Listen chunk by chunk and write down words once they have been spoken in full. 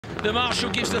The marshal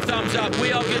gives the thumbs up.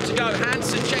 We are good to go.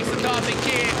 Hansen checks the cars in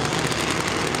gear.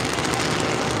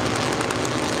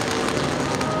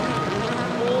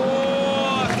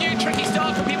 Oh, a few tricky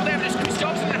starts from people there. There's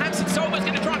Kristoffersson and Hansen. Solberg's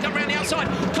going to try and come around the outside.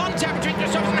 Contact between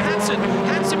Kristoffersson and Hansen.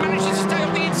 Hansen manages to stay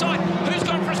on the inside. Who's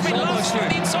gone for a spin? Larsson on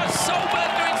the inside.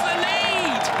 Solberg going to the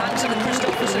lead. Hansen and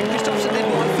Kristoffersson. Kristoffersson did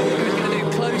what I thought he was going to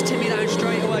do. Close Timmy down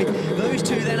straight away. Those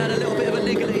two then had a little bit of a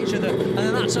niggle at each other, and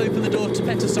then that's opened the door to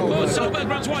Solberg. Oh, Solberg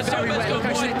runs wide. Solberg's got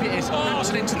how slippy it is.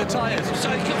 Hansen into the tyres. So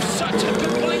it's such a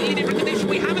completely different condition.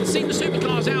 We haven't seen the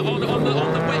supercars out on the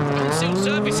wet, unsealed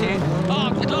surface here.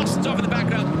 Oh, Larsson's off in the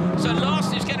background. So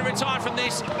Larsson is going to retire from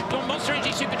this. Monster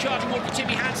Energy supercharging award for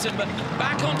Timmy Hansen, but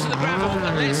back onto the gravel,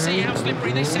 and let's see how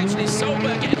slippery this section is.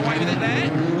 Solberg getting away with it there,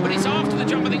 but it's after the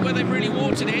jump, I think, where they've really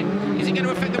watered it. Is it going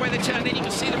to affect the way they turn in? You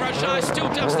can see the road shine, still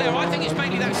dust there. I think it's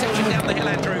mainly that section down the hill,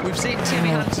 Andrew. We've seen Timmy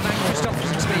Hansen and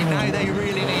Kristoffersson speed. Now they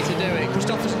really need to do it.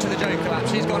 Kristoffersson to the Joker lap.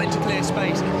 She's gone into clear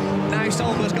space. Now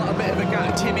Solberg's got a bit of a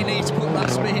gap. Timmy needs to put that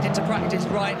speed into practice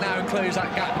right now and close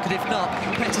that gap, because if not,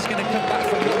 Petter's going to come back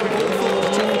from what we've all thought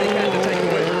was a tough weekend and take a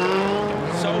win.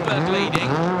 Solberg leading.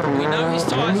 We know his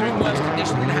tyres are in worse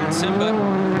condition than Hansen,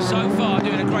 but so far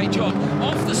doing a great job.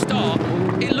 Off the start,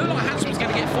 it looked like Hansen was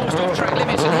going to get forced off track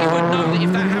limits, and he would know that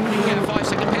if that happened, he'd get a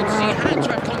 5-second penalty. He had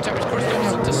to have contact with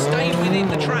Kristoffersson to stay within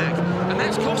the track, and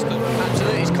that's cost them.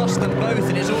 Absolutely, it's cost them both,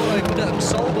 and it's all opened up.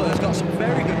 Solberg's got some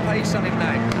very good pace on him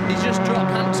now. He's just dropped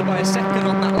Hansen by a second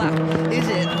on that lap. Is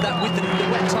it that with the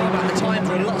wet tarmac, the times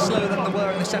are a lot slower than they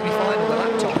were in the semi-final, the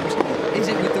lap times? Is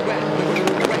it with the wet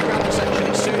gravel section?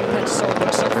 It's suiting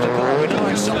Solberg's softer car. We know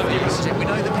how soft he runs it. We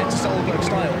know the Solberg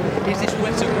style. Is this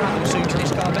wetter gravel suiting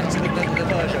his car better than the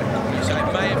Peugeot? So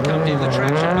it may have come to him, the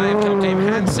traction may have come to him.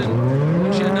 Hansen,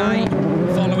 Jeanney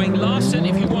following. Larsson,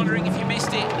 if you're wondering if you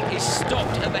missed it, is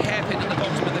stopped at the hairpin at the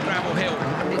bottom of the gravel hill.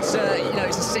 It's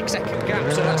it's a 6-second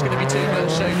gap, so that's going to be too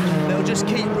much. So they'll just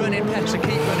keep running, Petter,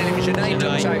 keep running. If Jeanney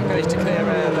jumps out, goes to clear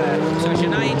air there. So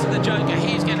Jeanney into the Joker.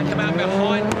 He's going to come out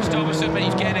behind Kristoffersson, but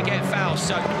he's going to get Foust.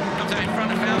 So comes out in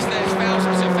front of Foust. There's Foust.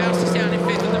 So Foust is down in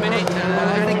 5th at the minute.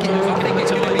 I think it's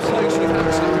going to be close with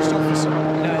Hansen and Kristoffersson.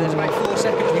 There's about 4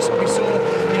 seconds. We saw,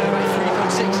 about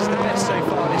 3.6 is the best so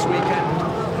far this weekend.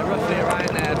 Roughly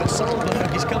around there. But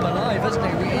Solberg, he's come alive, hasn't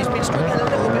he? He's been struggling a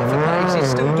little bit for pace.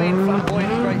 He's still been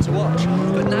flamboyant and great to watch.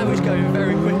 But now he's going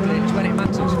very quickly. It's when it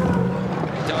matters.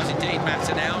 It does indeed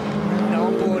matter now.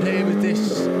 On board here with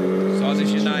this. So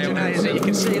there's Jeanney. You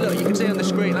can see, look, you can see on the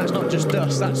screen, that's not just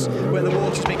dust, that's where the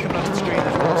water's been coming off the screen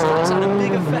as well. So that's had a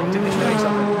big effect in this race.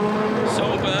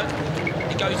 Solberg,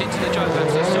 he goes into the Joker lap.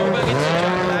 So Solberg into the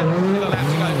Joker lap, with a lap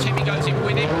to go. Timmy goes in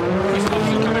with him.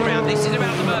 Kristoffersson coming around. This is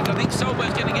about the Merc. I think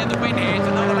Solberg's going to get the win here. It's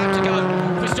another lap to go.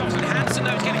 Kristoffersson, Hansen,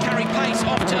 though, is going to carry pace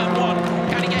off turn 1.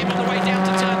 Can he get him on the way down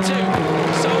to turn 2?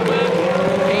 Solberg,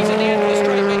 he's at the end of the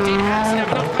straight. But did Hansen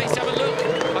have enough pace to have a look?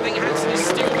 I think Hansen is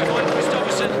still behind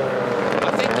Kristoffersson.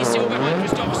 I think he's still behind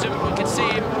Kristoffersson. We can see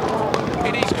him.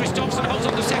 It is Kristoffersson holds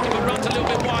on to second, but runs a little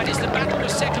bit wide. It's the battle for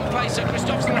second place. So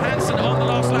Kristoffersson and Hansen on the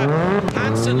last lap.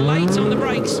 Hansen late on the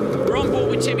brakes. We're on board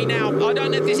with Timmy now. I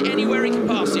don't know if there's anywhere he can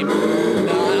pass him. No,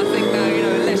 I think now,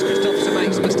 unless Kristoffersson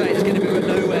makes a mistake, it's going to be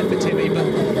nowhere for Timmy. But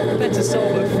better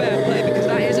Solberg, fair play, because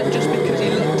that isn't just because he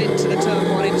looked into the turn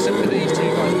 1 instant with these two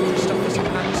guys, Kristoffersson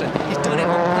and Hansen. He's done it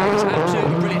on pace,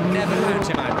 absolutely brilliant. Never count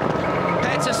him out.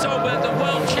 Petter Solberg, the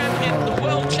world champion, the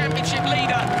world championship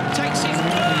leader, takes his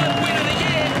 3rd win of the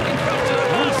year in front of the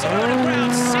Barcelona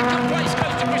crowd. Second place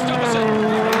goes to Kristoffersson.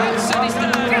 Hansen is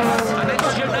 3rd, and then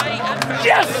Jeanney and Foust.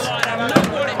 Yes! I know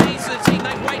what it means to the team.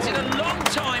 They've waited a long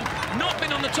time, not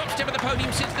been on the top step of the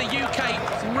podium since the UK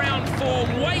round 4,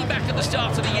 way back at the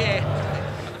start of the year.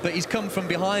 But he's come from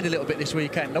behind a little bit this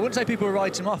weekend. I wouldn't say people were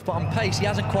writing him off, but on pace, he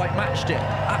hasn't quite matched it.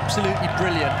 Absolutely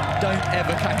brilliant. Don't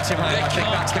ever count him out. I think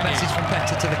that's the message from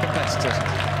Petter to the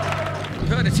competitors. We've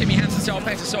heard of Timmy Hansen style,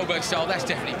 Petter Solberg style. That's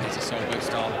definitely Petter Solberg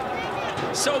style.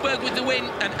 Solberg with the win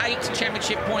and 8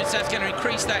 championship points. That's going to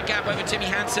increase that gap over Timmy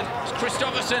Hansen.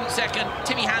 Kristoffersson 2nd,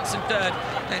 Timmy Hansen 3rd,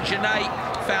 then Jeanney,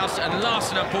 Foust and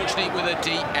Larsson, unfortunately, with a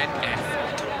DNF.